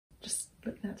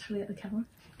looking actually at the camera.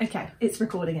 Okay, it's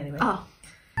recording anyway. Oh.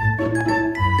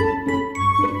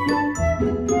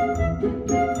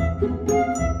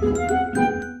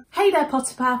 Hey there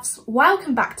Potterpaths,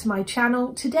 welcome back to my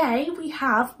channel. Today we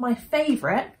have my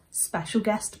favourite special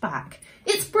guest back.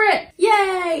 It's Britt,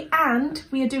 yay! And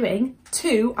we are doing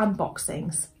 2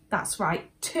 unboxings. That's right,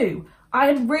 2. I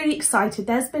am really excited.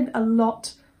 There's been a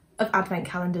lot of advent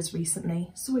calendars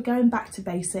recently, so we're going back to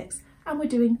basics and we're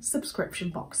doing subscription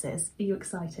boxes. Are you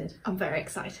excited? I'm very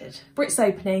excited. Britt's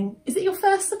opening. Is it your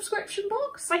first subscription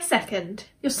box? My second.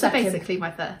 Your second? So basically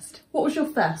my first. What was your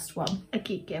first one? A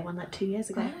Geek Gear one like 2 years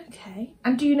ago. Okay.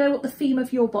 And do you know what the theme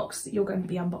of your box that you're going to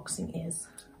be unboxing is?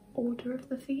 Order of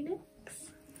the Phoenix?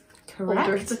 Correct.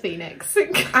 Order of the Phoenix.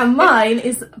 And mine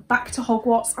is Back to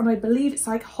Hogwarts, and I believe it's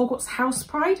like Hogwarts House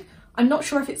Pride. I'm not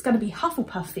sure if it's going to be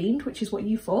Hufflepuff themed, which is what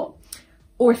you thought,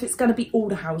 or if it's going to be all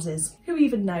the houses. Who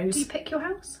even knows? Do you pick your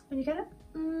house when you get it?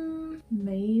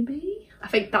 Maybe. I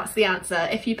think that's the answer.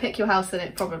 If you pick your house, then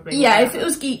it probably Yeah, if it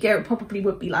was Geek Gear, it probably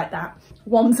would be like that.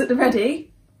 One's at the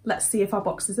ready. Let's see if our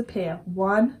boxes appear.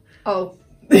 1. Oh.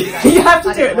 You have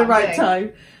to do it at the right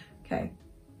time. Okay.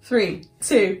 3,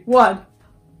 2, 1.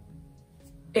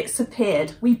 It's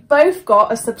appeared. We've both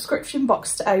got a subscription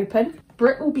box to open.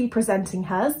 Britt will be presenting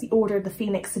hers, the Order of the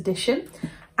Phoenix edition,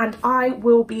 and I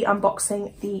will be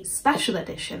unboxing the special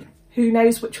edition. Who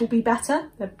knows which will be better?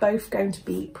 They're both going to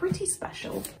be pretty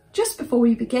special. Just before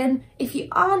we begin, if you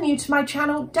are new to my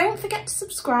channel, don't forget to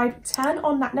subscribe, turn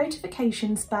on that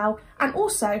notifications bell, and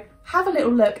also have a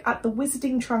little look at the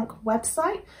Wizarding Trunk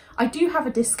website. I do have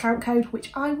a discount code,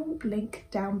 which I will link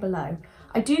down below.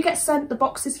 I do get sent the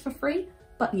boxes for free,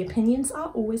 but the opinions are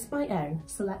always my own.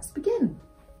 So let's begin.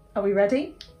 Are we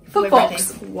ready? For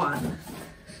box 1.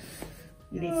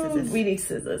 You need scissors. We need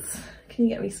scissors. Can you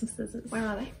get me some scissors? Where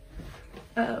are they?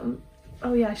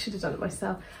 Oh yeah, I should have done it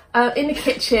myself. In the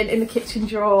kitchen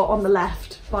drawer on the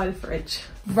left by the fridge.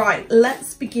 Right,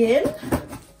 let's begin.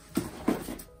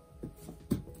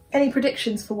 Any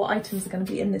predictions for what items are going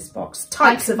to be in this box?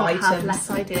 Types of items. I have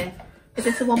less idea. Is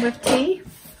this the one with tea?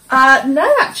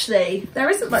 No, actually, there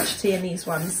isn't much tea in these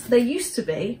ones. There used to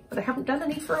be, but I haven't done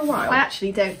any for a while. I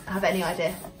actually don't have any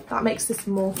idea. That makes this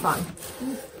more fun.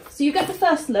 So you get the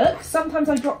first look. Sometimes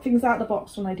I drop things out of the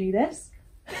box when I do this.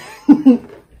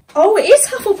 Oh, it is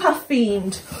Hufflepuff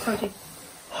themed. Told you.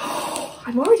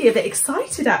 I'm already a bit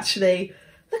excited actually.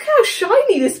 Look how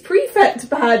shiny this prefect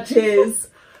badge is.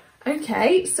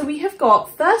 Okay, so we have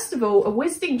got, first of all, a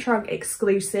Wizarding Trunk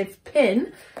exclusive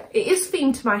pin. It is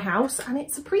themed to my house and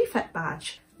it's a prefect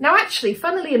badge. Now actually,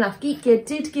 funnily enough, Geek Gear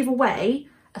did give away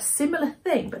a similar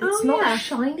thing, but it's not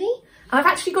shiny. I've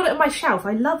actually got it on my shelf.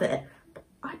 I love it.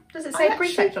 Does it say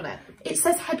prefect on it? It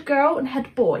says head girl and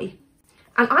head boy.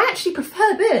 And I actually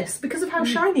prefer this because of how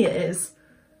shiny it is.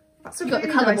 That's a got the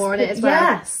colour more in it as well.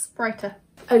 Yes. Brighter.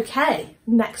 Okay,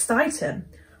 next item.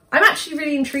 I'm actually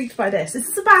really intrigued by this. This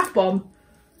is a bath bomb.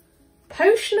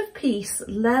 Potion of Peace,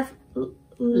 lemon,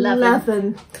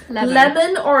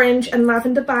 orange and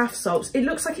lavender bath salts. It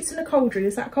looks like it's in a cauldron.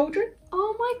 Is that a cauldron?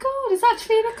 Oh my god, it's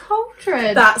actually in a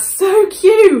cauldron. That's so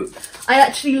cute. I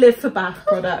actually live for bath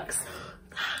products.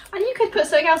 And you could put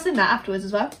something else in that afterwards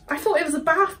as well. I thought it was a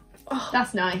bath. Oh,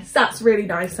 that's nice. That's really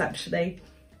nice actually.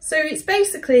 So it's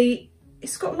basically,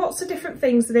 it's got lots of different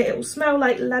things in it. It will smell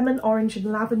like lemon, orange and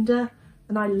lavender.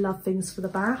 And I love things for the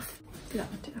bath. Do that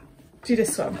one too. Do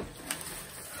this one.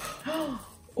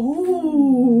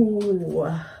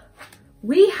 Ooh.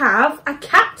 We have a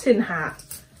captain hat.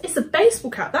 It's a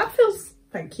baseball cap. That feels,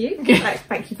 thank you.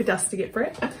 Thank you for dusting it,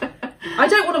 Britt. I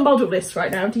don't want to model this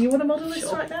right now. Do you want to model this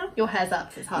right now? Your hair's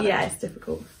up, it's hard. Yeah, it's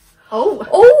difficult.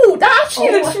 Oh, that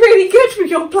actually looks really good with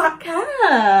your black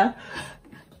hair.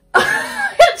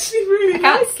 I actually really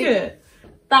like it.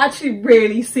 That actually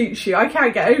really suits you. I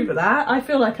can't get over that. I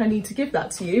feel like I need to give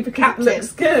that to you because it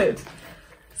looks good.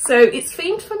 So it's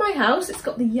themed for my house. It's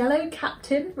got the yellow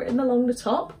captain written along the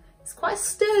top. It's quite a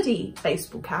sturdy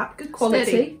baseball cap, good quality.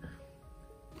 Sturdy.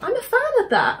 I'm a fan of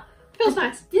that. Feels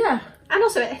nice. Yeah. And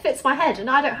also it fits my head and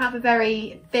I don't have a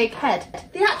very big head.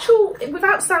 The actual,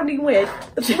 without sounding weird,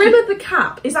 the brim of the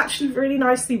cap is actually really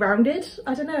nicely rounded.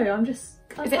 I don't know, is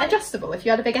it adjustable if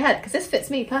you had a bigger head? Because this fits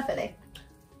me perfectly.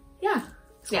 Yeah.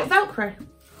 It's got Velcro.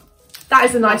 That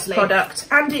is a nice product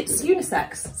and it's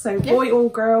unisex. So boy or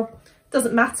girl,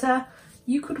 doesn't matter.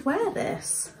 You could wear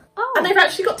this. Oh. And they've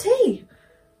actually got tea.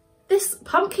 This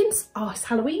pumpkin's, it's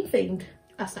Halloween themed.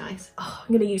 That's nice. Oh, I'm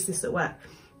going to use this at work.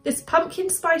 This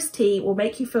pumpkin spice tea will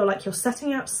make you feel like you're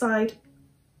sitting outside.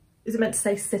 Is it meant to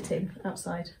say sitting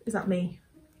outside? Is that me?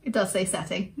 It does say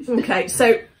setting. Okay,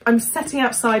 so I'm sitting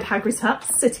outside Hagrid's hut.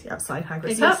 Maybe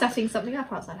you're setting something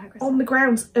up outside Hagrid's hut. On the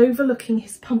grounds overlooking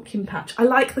his pumpkin patch. I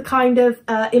like the kind of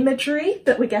imagery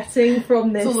that we're getting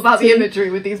from this. It's all about the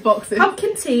imagery with these boxes.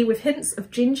 Pumpkin tea with hints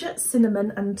of ginger,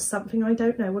 cinnamon and something I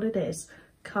don't know what it is.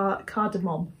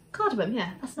 Cardamom. Cardamom,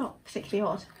 yeah. That's not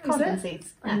particularly odd. Cardamom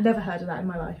seeds. Yeah. I've never heard of that in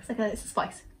my life. It's a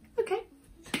spice. Okay.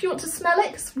 Do you want to smell it?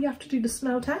 Because we have to do the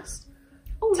smell test.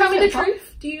 Oh, tell me the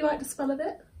truth. Do you like the smell of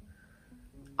it?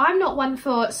 I'm not one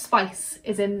for spice,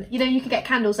 as in, you know, you can get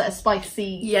candles that are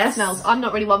spicy smells. I'm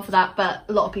not really one for that, but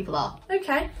a lot of people are.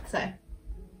 Okay. So.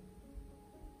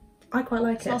 I quite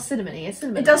like it. It smells cinnamony. It's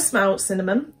cinnamon. It does smell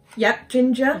cinnamon. Yep,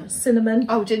 ginger, cinnamon.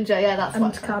 Oh, ginger, yeah, that's and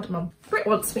what. Cardamom. Britt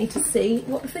wants me to see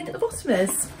what the thing at the bottom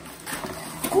is.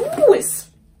 Oh,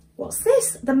 what's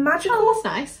this? The magical. Oh, that's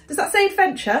nice. Does that say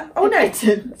adventure? Oh no.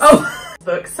 Oh,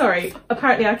 book. Sorry.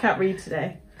 Apparently, I can't read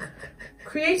today.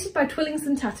 Created by Twillings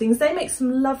and Tattings, they make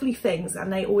some lovely things,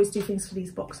 and they always do things for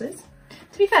these boxes.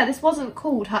 To be fair, this wasn't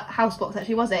called House Box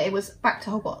actually, was it? It was Back to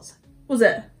Hogwarts. Was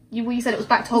it? You said it was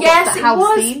Back to Hogwarts. Yes, the house it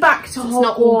was theme. Back to Hogwarts. It's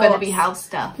not all going to be house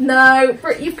stuff. No,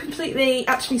 Britt, you've completely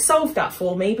actually solved that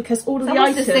for me because all of the items. I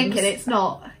was just thinking it's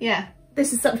not. Yeah.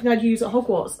 This is something I'd use at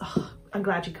Hogwarts. Oh, I'm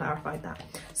glad you clarified that.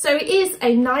 So it is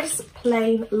a nice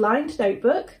plain lined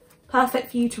notebook.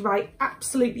 Perfect for you to write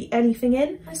absolutely anything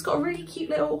in. It's got a really cute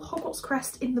little Hogwarts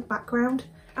crest in the background.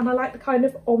 And I like the kind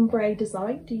of ombre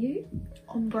design. Do you?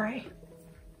 Ombre.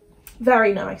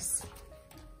 Very nice.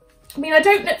 I mean, I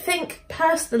don't think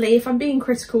personally, if I'm being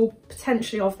critical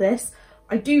potentially of this,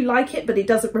 I do like it, but it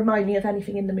doesn't remind me of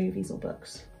anything in the movies or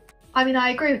books. I mean, I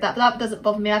agree with that, but that doesn't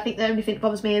bother me. I think the only thing that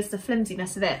bothers me is the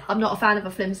flimsiness of it. I'm not a fan of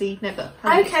a flimsy notebook.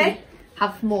 Okay.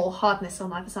 Have more hardness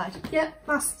on either side. Yeah,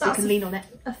 that's so you can lean on it.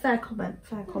 A fair comment,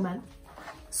 fair comment.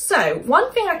 So,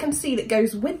 one thing I can see that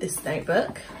goes with this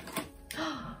notebook.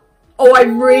 Oh, I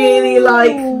really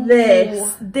like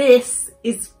this. This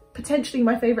is potentially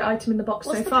my favourite item in the box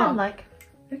so far. What's the pen like?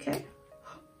 Okay.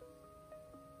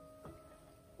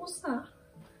 What's that?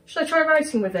 Should I try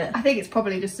writing with it? I think it's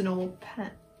probably just a normal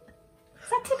pen. Is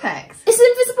that Tipex? It's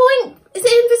invisible ink! Is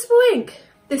it invisible ink?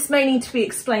 This may need to be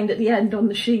explained at the end on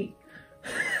the sheet.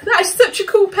 That is such a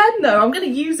cool pen though. I'm going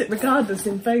to use it regardless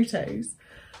in photos.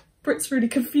 Britt's really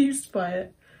confused by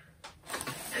it.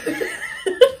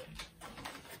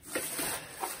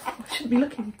 I shouldn't be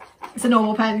looking. It's a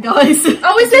normal pen, guys.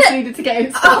 Oh, is it? Just needed to get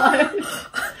it started.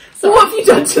 So what have you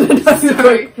done to the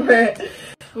notebook, Britt?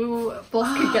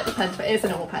 Bloss could get the pen, but it is a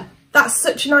normal pen. That's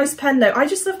such a nice pen though. I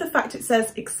just love the fact it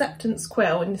says acceptance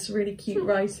quill in this really cute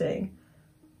writing.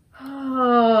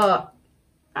 Ah,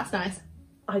 that's nice.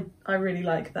 I really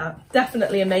like that.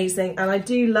 Definitely amazing. And I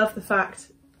do love the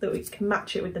fact that we can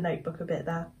match it with the notebook a bit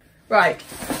there. Right.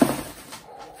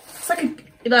 It's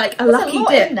like a lucky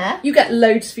dip. In there. You get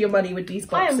loads for your money with these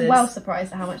boxes. I am well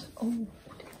surprised at how much.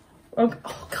 Oh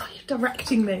God, you're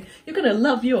directing me. You're going to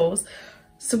love yours.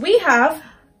 So we have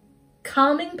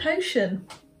Calming Potion.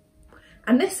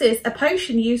 And this is a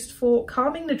potion used for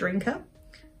calming the drinker.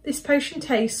 This potion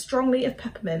tastes strongly of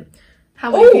peppermint. How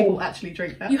many people actually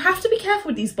drink that? You have to be careful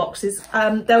with these boxes.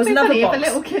 There was another box. If a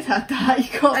little kid had that, you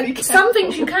can't be careful. Some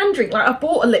things you can drink, like I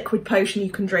bought a liquid potion you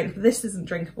can drink, but this isn't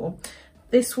drinkable.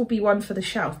 This will be one for the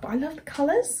shelf, but I love the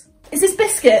colours. Is this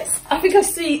biscuits? I think I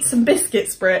see some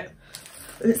biscuits, Britt.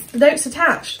 The notes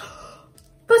attached.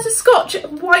 Butterscotch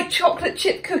white chocolate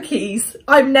chip cookies.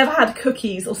 I've never had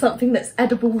cookies or something that's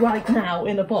edible right now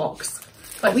in a box.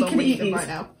 Like we can eat these right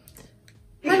now.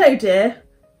 Hello, dear.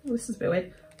 Oh, this is a bit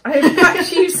weird. I have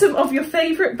packed you some of your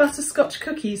favourite butterscotch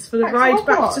cookies for the ride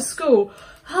back to school.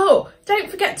 Oh, don't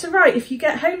forget to write if you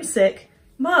get homesick.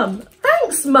 Mum.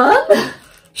 Thanks, Mum.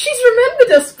 She's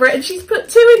remembered us, Britt, and she's put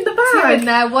 2 in the bag. 2 in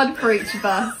there, 1 for each of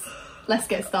us. Let's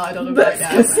get started on them right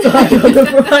now. Let's get started on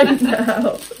them right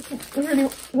now. I really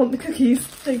want the cookies.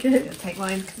 Take it. I'm going to take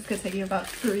mine because it's going to take you about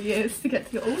 3 years to get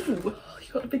to your... Oh,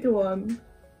 you got a bigger one.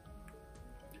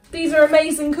 These are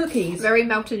amazing cookies. Very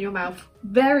melt in your mouth.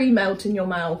 Very melt in your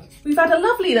mouth. We've had a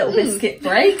lovely little biscuit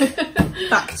break.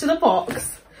 Back to the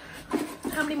box.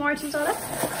 How many more items are there?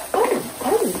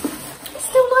 Oh. It's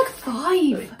still like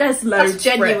 5. There's loads. That's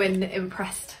genuine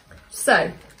impressed.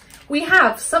 So, we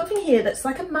have something here that's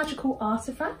like a magical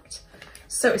artefact.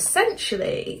 So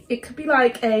essentially, it could be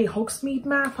like a Hogsmeade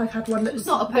map. I've had one that was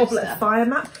not a Goblet of Fire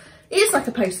map. It is like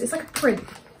a poster. It's like a print.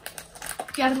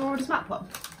 You had a Marauders map one?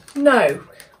 No.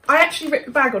 I actually ripped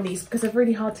the bag on these because they're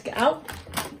really hard to get out.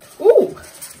 Ooh! I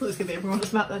thought it was going to be a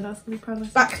Marauders map then. I was going to be proud of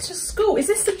myself. Back to school. Is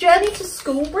this the journey to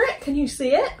school, Britt? Can you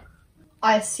see it?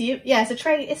 I assume. Yeah, it's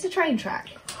a train track.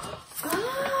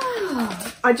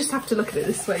 I just have to look at it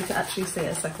this way to actually see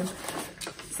it a second.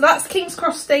 So that's King's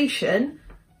Cross Station.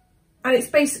 And it's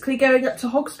basically going up to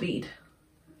Hogsmeade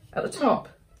at the top.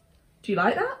 Do you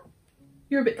like that?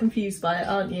 You're a bit confused by it,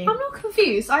 aren't you? I'm not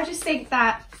confused. I just think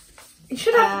that it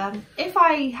should have... if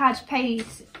I had paid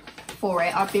for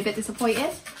it, I'd be a bit disappointed.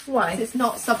 Why? It's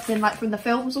not something like from the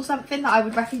films or something that I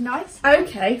would recognise.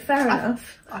 Okay, fair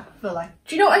enough. I feel like...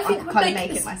 Do you know what I think I would kind of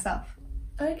make this... it myself.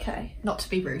 Okay. Not to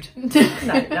be rude.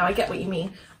 No, I get what you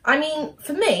mean. I mean,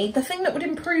 for me, the thing that would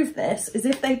improve this is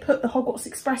if they put the Hogwarts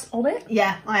Express on it.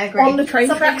 Yeah, I agree. On the train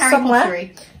track somewhere.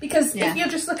 Pottery. Because if you're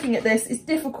just looking at this, it's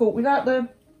difficult without the...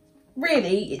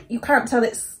 Really, you can't tell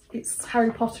it's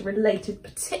Harry Potter related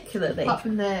particularly. Apart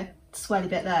from the swirly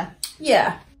bit there.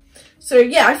 Yeah. So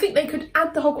yeah, I think they could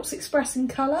add the Hogwarts Express in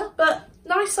colour, but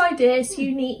nice idea, it's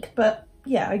unique, but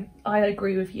yeah, I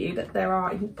agree with you that there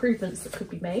are improvements that could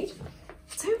be made.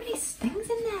 So many things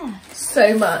in there.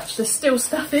 So much. There's still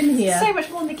stuff in here. So much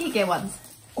more than the Geek Gear ones.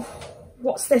 Oh,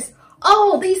 what's this?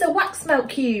 Oh, these are wax melt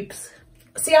cubes.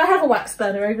 See, I have a wax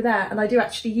burner over there and I do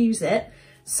actually use it.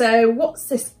 So what's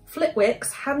this?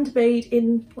 Flitwick's handmade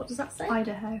in, what does that say?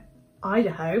 Idaho.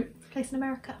 Idaho. Place in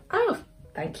America. Oh,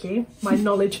 thank you. My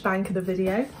knowledge bank of the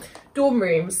video. Dorm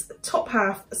rooms, top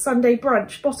half, Sunday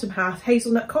brunch, bottom half,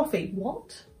 hazelnut coffee.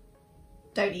 What?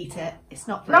 Don't eat it. It's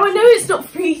not free. No, I know it's not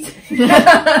free.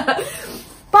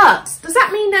 But does that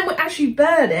mean then as you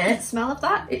burn it, the smell of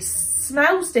that? It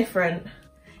smells different.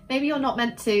 Maybe you're not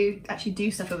meant to actually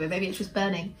do stuff with it. Maybe it's just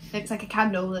burning. Maybe it's like a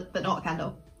candle, but not a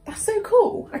candle. That's so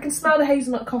cool. I can smell the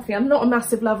hazelnut coffee. I'm not a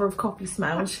massive lover of coffee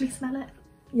smells. Actually smell it?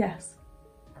 Yes.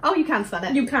 Oh, you can smell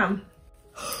it. You can.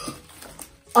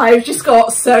 I've just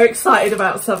got so excited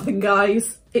about something,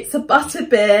 guys. It's a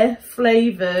butterbeer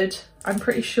flavoured, I'm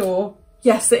pretty sure.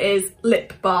 Yes, it is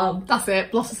lip balm. That's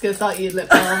it. Bloss is going to start using lip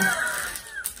balm.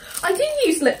 I do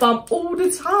use lip balm all the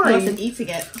time. Bloss isn't eating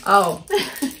it. Oh.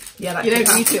 Yeah, that you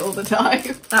don't eat it all the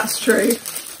time. That's true.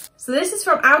 So this is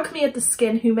from Alchemy of the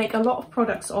Skin, who make a lot of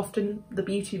products, often the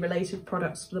beauty related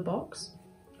products for the box.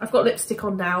 I've got lipstick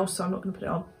on now, so I'm not going to put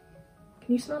it on.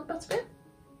 Can you smell the butterbeer?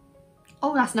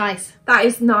 Oh, that's nice. That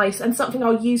is nice, and something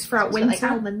I'll use throughout winter. Like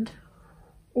almond.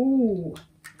 Ooh,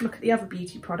 look at the other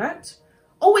beauty product.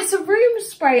 Oh, it's a room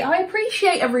spray. I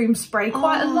appreciate a room spray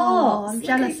quite a lot. I'm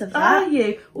jealous of that. Are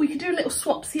you? Or we could do a little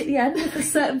swapsy at the end if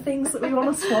there's certain things that we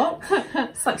want to swap.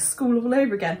 It's like school all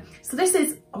over again. So this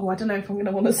is, oh, I don't know if I'm going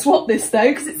to want to swap this though,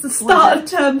 because it's the start of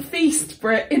term feast,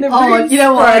 Britt, in a room spray. Oh, you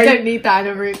know what? I don't need that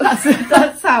in a room.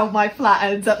 That's how my flat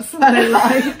ends up smelling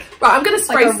like. Right, I'm going to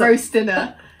spray like a roast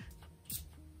dinner.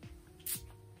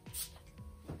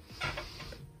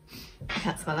 I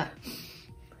can't smell it.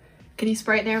 Can you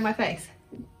spray it near my face?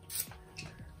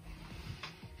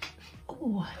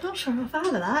 Oh, I'm not sure I'm a fan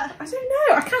of that. I don't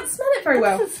know. I can't smell it very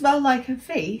well. It doesn't smell like a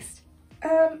feast.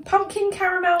 Pumpkin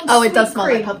caramel. Oh, it does smell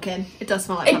like pumpkin. It does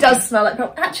smell like pumpkin. It does smell like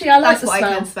pumpkin. Actually, I like the smell. That's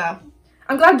what I can smell.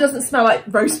 I'm glad it doesn't smell like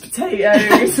roast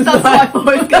potatoes. That's what I thought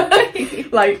it was going to be.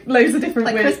 Like loads of different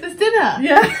like Christmas dinner.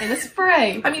 Yeah. In a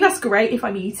spray. I mean, that's great if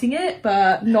I'm eating it,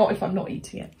 but not if I'm not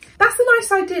eating it. That's a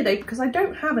nice idea though, because I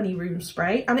don't have any room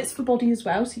spray and it's for body as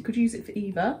well, so you could use it for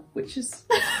either, which is...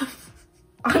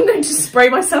 I'm going to spray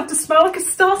myself to smell like a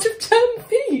start of term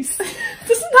feast.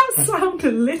 Doesn't that sound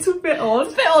a little bit odd?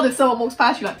 It's a bit odd if someone walks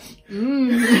past you like,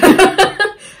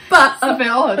 But it's a bit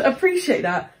odd. Appreciate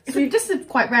that. So it's just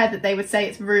quite rare that they would say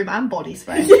it's room and body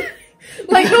spray. Yeah.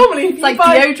 Like normally it's like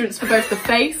deodorants for both the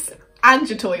face and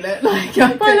your toilet. Like,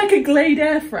 buy like a Glade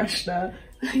air freshener.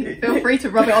 Feel free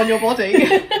to rub it on your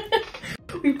body.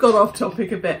 We've gone off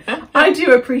topic a bit. I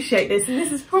do appreciate this, and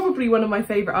this is probably one of my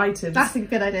favourite items. That's a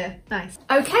good idea. Nice.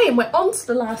 Okay, and we're on to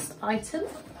the last item.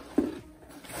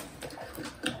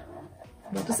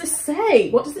 What does this say?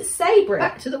 What does it say, Britt?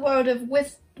 Back to the world of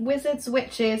wizards,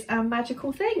 witches, and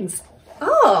magical things.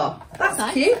 Oh, that's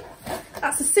nice. Cute.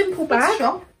 That's a simple bag. That's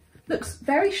strong. Looks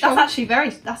very strong. That's actually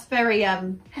very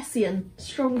Hessian,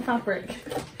 strong fabric.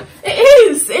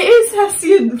 It is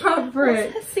Hessian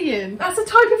fabric. What's Hessian? That's a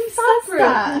type of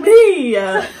fabric. Me.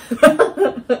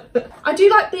 I do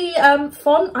like the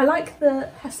font. I like the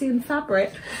Hessian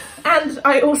fabric, and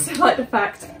I also like the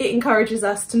fact it encourages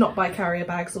us to not buy carrier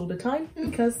bags all the time,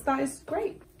 because that is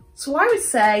great. So I would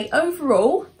say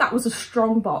overall that was a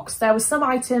strong box. There were some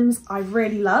items I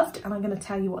really loved, and I'm going to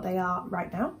tell you what they are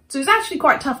right now. So it's actually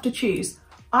quite tough to choose.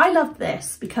 I love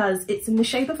this because it's in the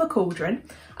shape of a cauldron.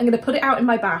 I'm going to put it out in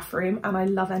my bathroom, and I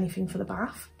love anything for the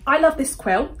bath. I love this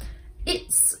quill.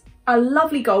 It's a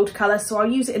lovely gold colour, so I'll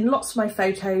use it in lots of my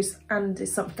photos, and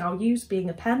it's something I'll use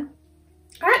being a pen.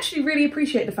 I actually really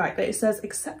appreciate the fact that it says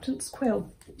acceptance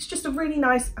quill. It's just a really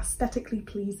nice, aesthetically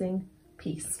pleasing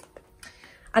piece.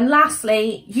 And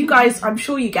lastly, you guys, I'm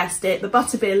sure you guessed it, the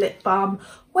Butterbeer lip balm.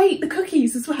 Wait, the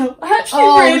cookies as well. I actually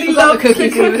really love the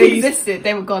cookies. They existed.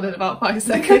 They were gone in about 5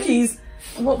 seconds. The cookies.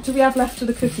 What do we have left of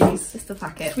the cookies? Just the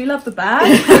packet. We love the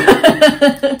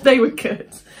bag. They were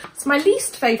good. So my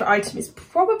least favourite item is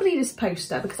probably this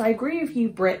poster, because I agree with you,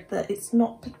 Britt, that it's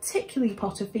not particularly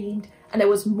Potter themed and there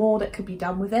was more that could be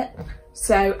done with it.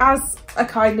 So as a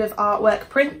kind of artwork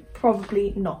print,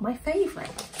 probably not my favourite.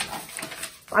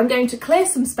 I'm going to clear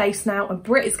some space now and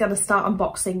Britt is going to start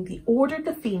unboxing the Order of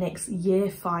the Phoenix Year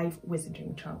 5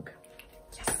 Wizarding Trunk.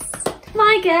 Yes.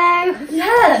 My go.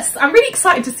 Yes, I'm really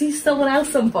excited to see someone else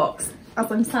unbox as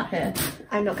I'm sat here.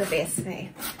 I'm not going to be a smooth.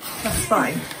 That's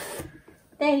fine.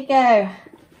 There you go.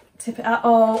 Tip it out.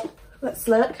 Oh, let's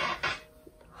look.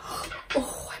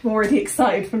 Oh, I'm already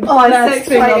excited from the first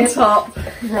thing on top.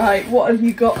 Right, what have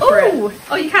you got, Britt?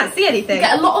 Oh, you can't see anything. You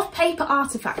get a lot of paper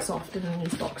artifacts often in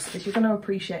these boxes. You're going to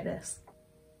appreciate this.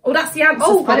 Oh, that's the answer.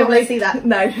 Oh, I don't want to see that.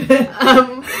 No.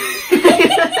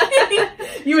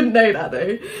 You wouldn't know that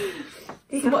though.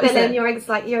 You can fill in your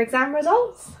exam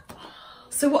results.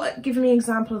 So what? Give me an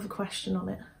example of a question on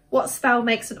it. What spell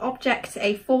makes an object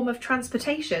a form of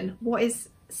transportation? What is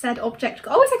said object?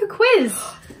 Oh, it's like a quiz.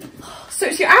 So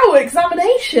it's your owl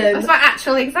examination. That's my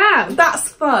actual exam. That's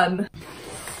fun.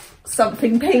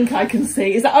 Something pink I can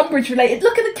see. Is that Umbridge related?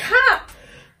 Look at the cat.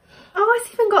 Oh,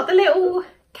 it's even got the little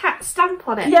cat stamp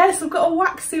on it. Yes, I've got a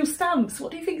wax seal stamp. So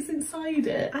what do you think is inside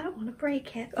it? I don't want to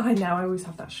break it. I know, I always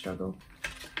have that struggle.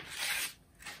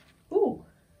 Ooh.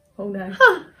 Oh no.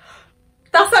 Huh.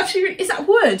 That's actually, is that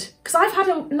wood? Because I've had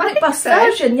a night bus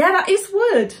version. Yeah, that is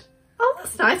wood. Oh,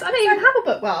 that's nice. I don't even have a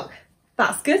bookmark.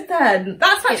 That's good then.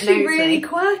 That's actually really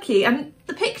quirky. And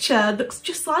the picture looks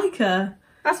just like her.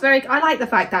 That's very, I like the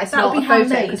fact that it's not a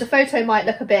photo. Because the photo might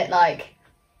look a bit like,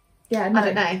 yeah, no, I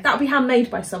don't know. That'll be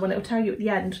handmade by someone. It'll tell you at the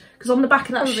end. Because on the back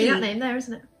of that sheet. Probably that name there,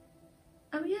 isn't it?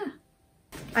 Oh yeah.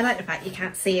 I like the fact you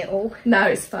can't see it all. No,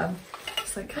 it's fun.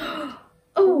 It's like, oh.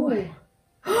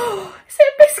 Oh, is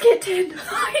it a biscuit tin?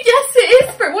 Yes, it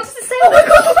is, Britt. What does it say? Oh my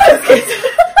god, a biscuit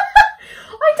tin!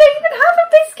 I don't even have a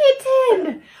biscuit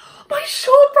tin! My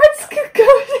shortbreads could go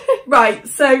in. Right,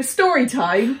 so story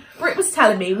time. Britt was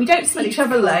telling me, we don't see each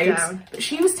other loads, but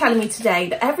she was telling me today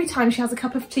that every time she has a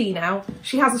cup of tea now,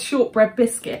 she has a shortbread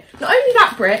biscuit. Not only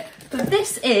that, Britt, but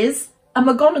this is a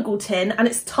McGonagall tin and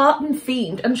it's tartan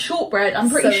themed, and shortbread, I'm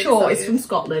pretty sure, is from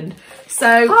Scotland.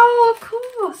 So, oh, of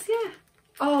course, yeah.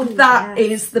 Oh, that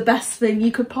is the best thing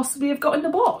you could possibly have got in the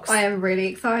box. I am really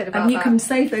excited about that. And you can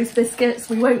save those biscuits.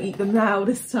 We won't eat them now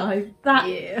this time. That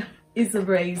is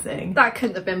amazing. That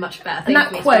couldn't have been much better. And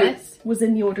that quote was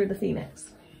in the Order of the Phoenix.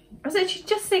 I was actually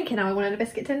just thinking how I wanted a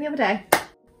biscuit tin the other day.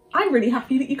 I'm really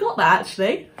happy that you got that,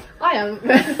 actually. I am.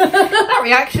 That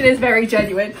reaction is very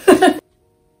genuine.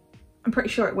 I'm pretty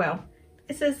sure it will.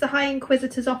 It says the High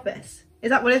Inquisitor's office.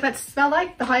 Is that what it's meant to smell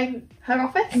like? Her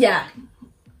office? Yeah.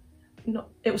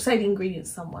 It will say the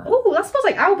ingredients somewhere. Oh, that smells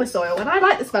like Albus oil, and I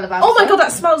like the smell of Albus oil. Oh my god,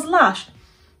 that smells lush.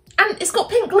 And it's got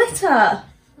pink glitter.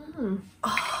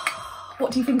 Oh,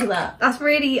 what do you think of that? That's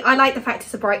really, I like the fact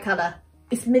it's a bright colour.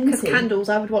 It's minty. Because candles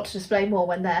I would want to display more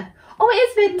when they're... Oh,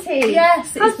 it is minty.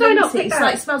 Yes, it's minty.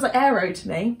 It smells like Aero to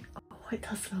me. Oh, it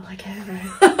does smell like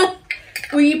Aero.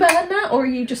 Will you burn that, or are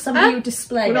you just somebody who would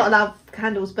display We're not allowed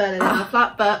candles burning in my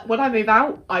flat, but when I move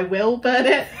out, I will burn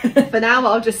it. For now,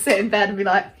 I'll just sit in bed and be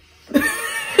like...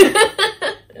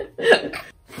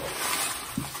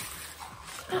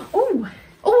 Oh,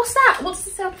 what's that? What's the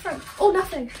sound from? Oh,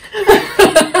 nothing.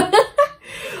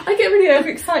 I get really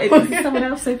overexcited because someone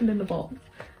else opened in the box.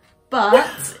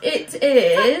 But it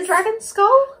is... Dragon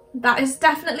skull? That is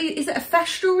definitely... Is it a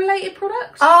Thestral related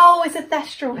product? Oh, it's a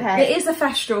Thestral head. It is a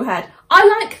Thestral head. I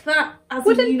like that as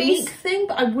a unique thing,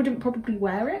 but I wouldn't probably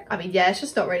wear it. I mean, yeah, it's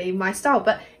just not really my style.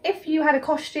 But if you had a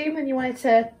costume and you wanted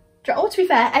to... Or to be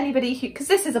fair, anybody who... Because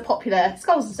this is a popular...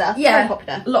 Skulls and stuff. Yeah, very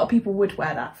popular. A lot of people would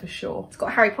wear that for sure. It's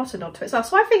got Harry Potter nod to it as well.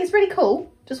 So I think it's really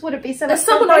cool. Just wouldn't be so... There's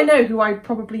someone I know who I'd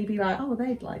probably be like, oh,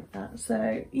 they'd like that.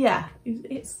 So, yeah,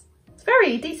 it's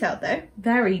very detailed though.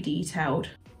 Very detailed.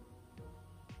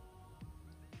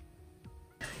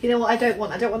 You know what I don't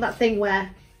want? I don't want that thing where...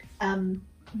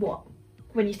 what?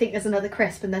 When you think there's another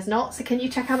crisp and there's not. So can you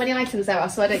check how many items there are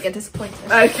so I don't get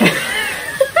disappointed? Okay.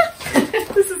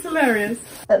 This is hilarious.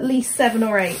 At least 7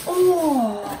 or 8.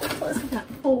 Oh, I thought it was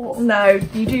like 4. No,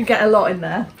 you do get a lot in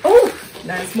there. Oh,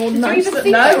 no, it's more than 9.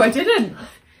 No, I didn't.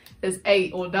 There's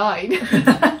 8 or 9.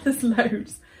 There's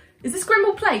loads. Is this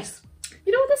Grimmauld Place?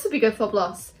 You know what this would be good for,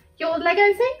 Bloss? Your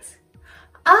Lego things?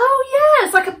 Oh yeah,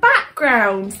 it's like a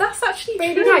background. That's actually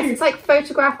really nice. It's like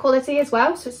photograph quality as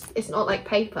well, so it's not like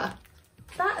paper.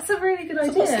 That's a really good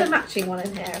idea. So what's the matching one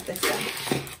in here of this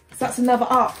one? So that's another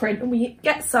art print, and we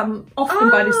get some often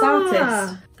by this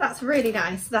artist. That's really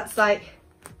nice. That's like...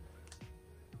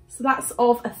 So that's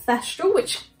of a Thestral,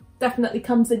 which definitely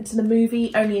comes into the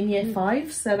movie only in year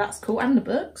 5, so that's cool, and the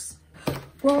books.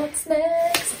 What's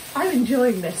next? I'm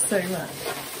enjoying this so much.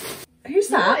 Who's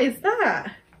that? What is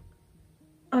that?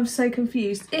 I'm so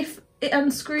confused. If it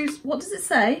unscrews, what does it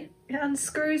say? It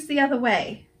unscrews the other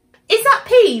way. Is that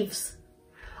Peeves?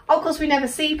 Oh, of course we never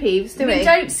see Peeves, do we? We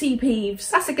don't see Peeves.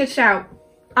 That's a good shout.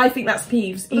 I think that's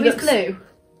Peeves. He looks blue.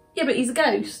 Yeah, but he's a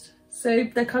ghost. So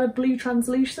they're kind of blue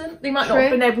translucent. They might not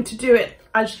have been able to do it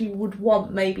as you would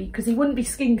want, maybe, because he wouldn't be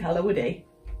skin colour, would he?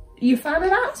 Are you a fan of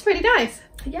that? That's really nice.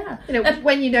 Yeah. You know,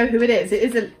 when you know who it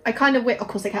isn't... I kind of... Of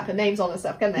course they can't put names on and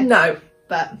stuff, can they? No.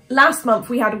 But last month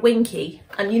we had Winky,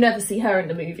 and you never see her in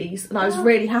the movies, and I was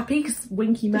really happy because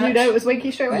Winky merch. Did you know it was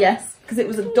Winky straight away? Yes, because it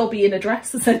was a Dobby in a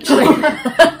dress, essentially.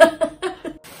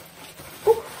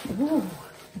 Ooh.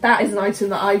 That is an item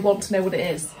that I want to know what it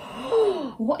is.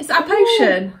 What is that? A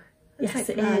potion? Yes,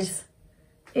 it is.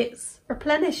 It's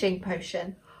replenishing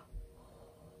potion.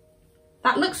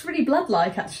 That looks really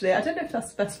blood-like, actually. I don't know if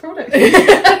that's the best product.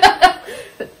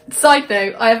 Side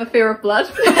note, I have a fear of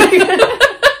blood.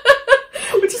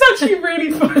 Which is actually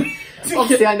really funny.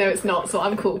 Obviously I know it's not, so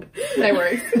I'm cool. No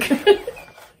worries.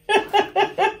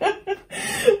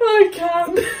 I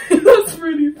can. That's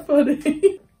really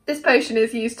funny. This potion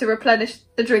is used to replenish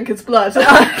the drinker's blood.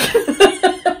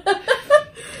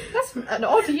 That's an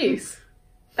odd use.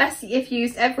 Best if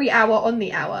used every hour on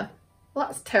the hour. Well,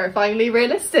 that's terrifyingly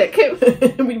realistic.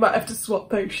 We might have to swap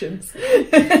potions. No,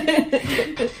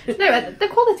 the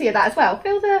quality of that as well.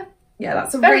 Feel the... Yeah,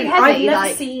 that's a very really heavy. I've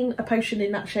never seen a potion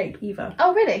in that shape either.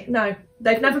 Oh, really? No,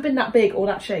 they've never been that big or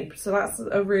that shape, so that's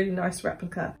a really nice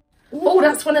replica. Oh,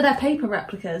 that's one of their paper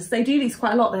replicas. They do these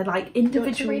quite a lot. They're like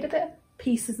individual read a bit?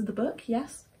 Pieces of the book,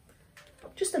 yes.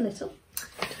 Just a little.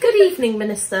 Good evening,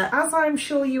 Minister. As I'm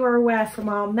sure you are aware from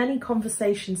our many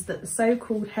conversations that the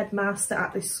so-called headmaster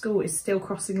at this school is still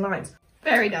crossing lines.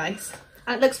 Very nice.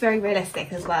 And it looks very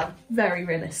realistic as well. Very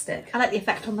realistic. I like the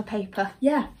effect on the paper.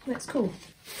 Yeah, that's cool.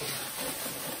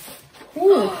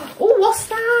 Oh, what's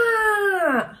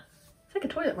that? It's like a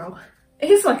toilet roll. It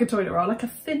is like a toilet roll, like a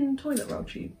thin toilet roll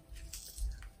tube.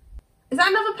 Is that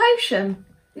another potion?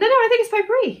 No, I think it's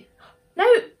potpourri. No,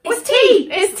 it's tea.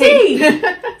 It's tea.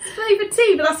 It's flavoured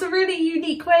tea, but that's a really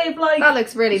unique way of like... That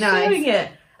looks really nice. Showing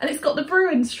it. And it's got the brew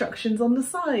instructions on the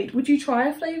side. Would you try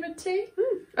a flavoured tea?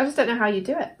 I just don't know how you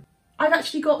do it. I've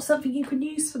actually got something you can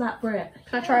use for that, Britt.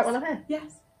 Can I try it while I'm here?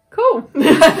 Yes. Cool.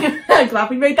 I'm glad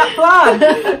we made that plan.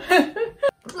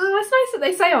 Oh, it's nice that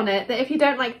they say on it that if you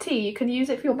don't like tea, you can use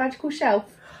it for your magical shelf.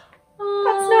 Oh,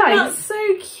 that's nice. That's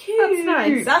so cute. That's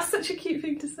nice. That's such a cute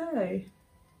thing to say.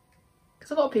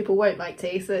 Because a lot of people won't like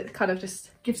tea, so it kind of just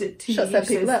gives it two shuts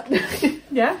uses. their people up.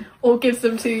 Yeah. Or gives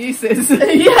them 2 uses.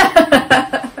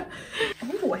 Yeah.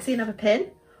 Oh, I see another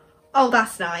pin. Oh,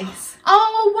 that's nice.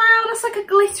 Oh, wow, that's like a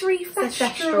glittery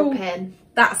Thestral pin.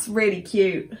 That's really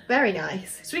cute. Very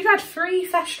nice. So we've had 3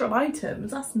 Thestral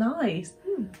items. That's nice.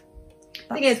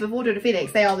 The thing is, with Order of the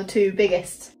Phoenix, they are the 2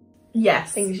 biggest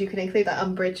things you can include, that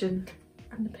Umbridge and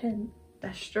the pin.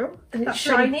 Thestral. And that's it's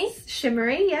shiny. Really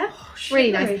shimmery, yeah. Oh, shimmery.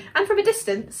 Really nice. And from a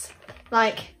distance,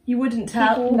 like... You wouldn't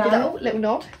tell. No. Little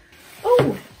nod.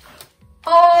 Oh,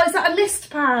 is that a list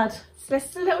pad?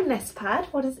 It's a little nest pad.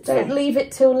 What does it say? Don't leave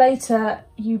it till later,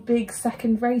 you big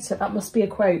second rater. That must be a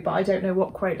quote, but I don't know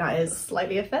what quote that is.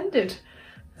 Slightly offended.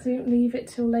 Don't leave it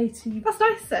till later. That's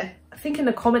nice though. I think in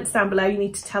the comments down below you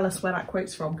need to tell us where that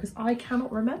quote's from, because I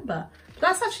cannot remember. But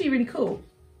that's actually really cool.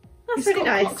 That's really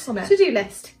nice. On it. To-do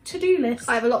list. To-do list.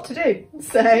 I have a lot to do,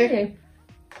 so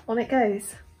on it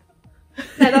goes.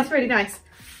 No, that's really nice.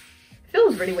 It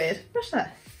feels really weird. What's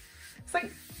that? It's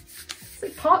like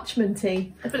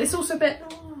parchmenty, but it's also a bit.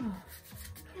 Oh,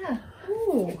 yeah.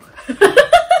 Ooh.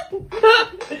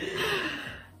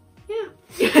 Yeah.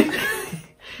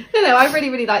 No, I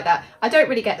really like that. I don't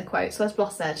really get the quote, so as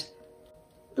Bloss said,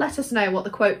 let us know what the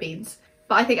quote means.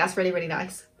 But I think that's really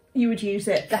nice. You would use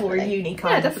it for a uni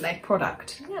kind of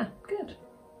product. Yeah, good.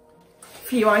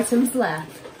 Few items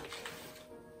left.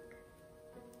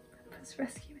 That's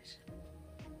rescue mission.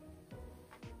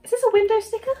 Is this a window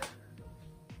sticker?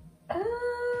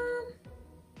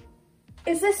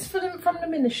 Is this from the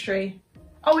ministry?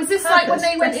 Oh, is this like when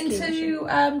they went into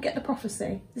get the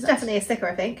prophecy? It's definitely a sticker,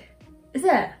 I think. Is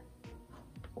it?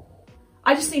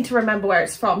 I just need to remember where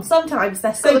it's from. Sometimes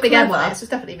they're so big clever. It's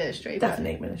definitely ministry.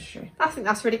 Definitely ministry. I think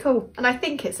that's really cool. And I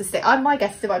think it's a sticker. My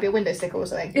guess is it might be a window sticker or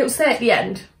something. It'll say at the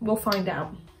end. We'll find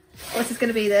out. Or this is going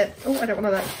to be the... Oh, I don't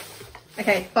want to look.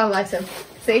 Okay, final item.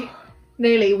 See?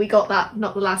 Nearly we got that,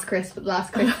 not the last crisp, but the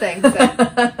last crisp thing, so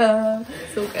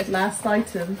it's all good. Last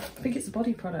item. I think it's a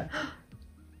body product.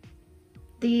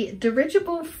 The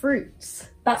dirigible fruits.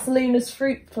 That's Luna's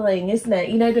fruit fling, isn't it?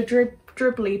 You know, the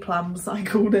dribbly plums, I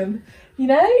call them. You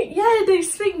know? Yeah,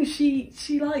 those things she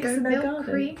likes in her milk garden.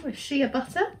 cream with shea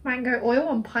butter, mango oil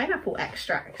and pineapple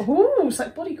extract. Ooh, it's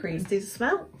like body cream. Let's do the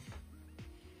smell.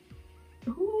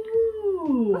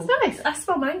 Ooh. That's nice. I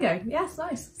smell mango. Yeah, it's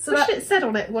nice. So Wish it said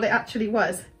on it what it actually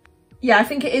was. yeah, I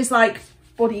think it is like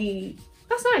body...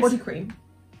 That's nice. Body cream.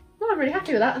 Well, I'm really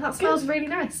happy with that, and that smells really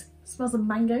nice. Smells of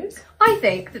mangoes. I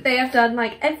think that they have done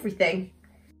like everything.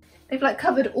 They've like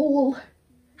covered all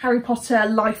Harry Potter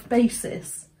life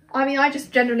basis. I mean, I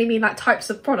just generally mean like types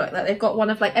of product, that they've got one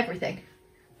of like everything.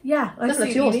 Yeah, I Similar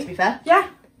see to yours, to be fair. Yeah,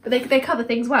 But they cover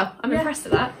things well. I'm impressed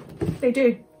with that. they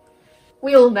do.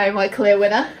 We all know my clear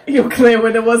winner. Your clear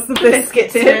winner was the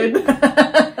biscuit tin.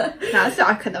 No,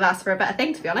 I couldn't have asked for a better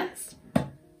thing, to be honest.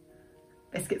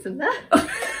 Biscuits in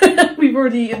there. We've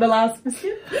already eaten the last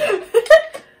biscuit.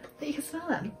 But you can smell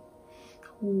them.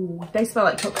 Ooh, they smell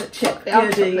like chocolate chip They are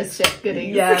goodies. chocolate chip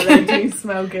goodies. Yeah, they do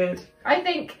smell good. I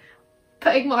think,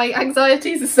 putting my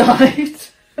anxieties aside,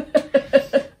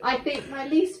 I think my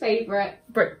least favourite...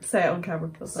 Britt, say it on camera.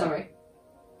 Sorry.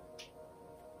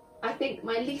 I think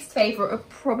my least favourite are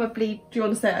probably... Do you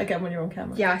want to say it again when you're on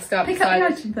camera? Yeah, I start Pick up the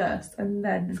item first and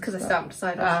then... It's because I start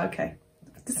beside us. Ah, okay.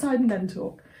 Decide and then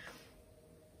talk.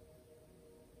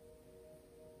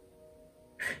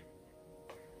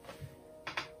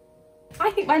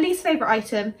 I think my least favourite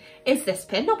item is this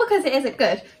pin. Not because it isn't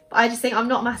good, but I just think I'm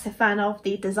not a massive fan of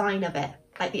the design of it.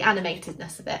 Like the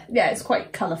animatedness of it. Yeah, it's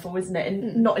quite colourful, isn't it?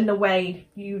 And not in the way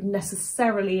you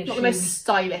necessarily assume. Not the most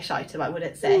stylish item, I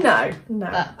wouldn't say. No,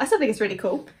 no. But I still think it's really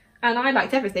cool. And I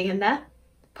liked everything in there,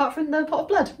 apart from the pot of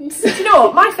blood. Do you know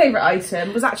what? My favourite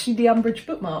item was actually the Umbridge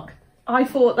bookmark. I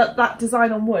thought that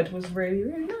design on wood was really,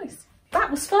 really nice. That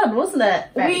was fun, wasn't it?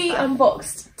 Very we fun.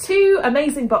 Unboxed 2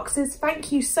 amazing boxes.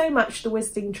 Thank you so much, the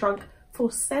Wizarding Trunk, for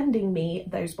sending me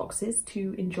those boxes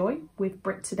to enjoy with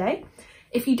Britt today.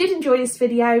 If you did enjoy this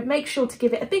video, make sure to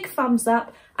give it a big thumbs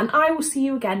up, and I will see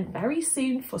you again very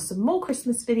soon for some more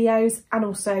Christmas videos and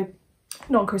also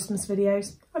non-Christmas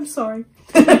videos. I'm sorry.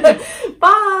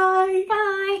 Bye!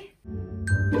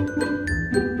 Bye!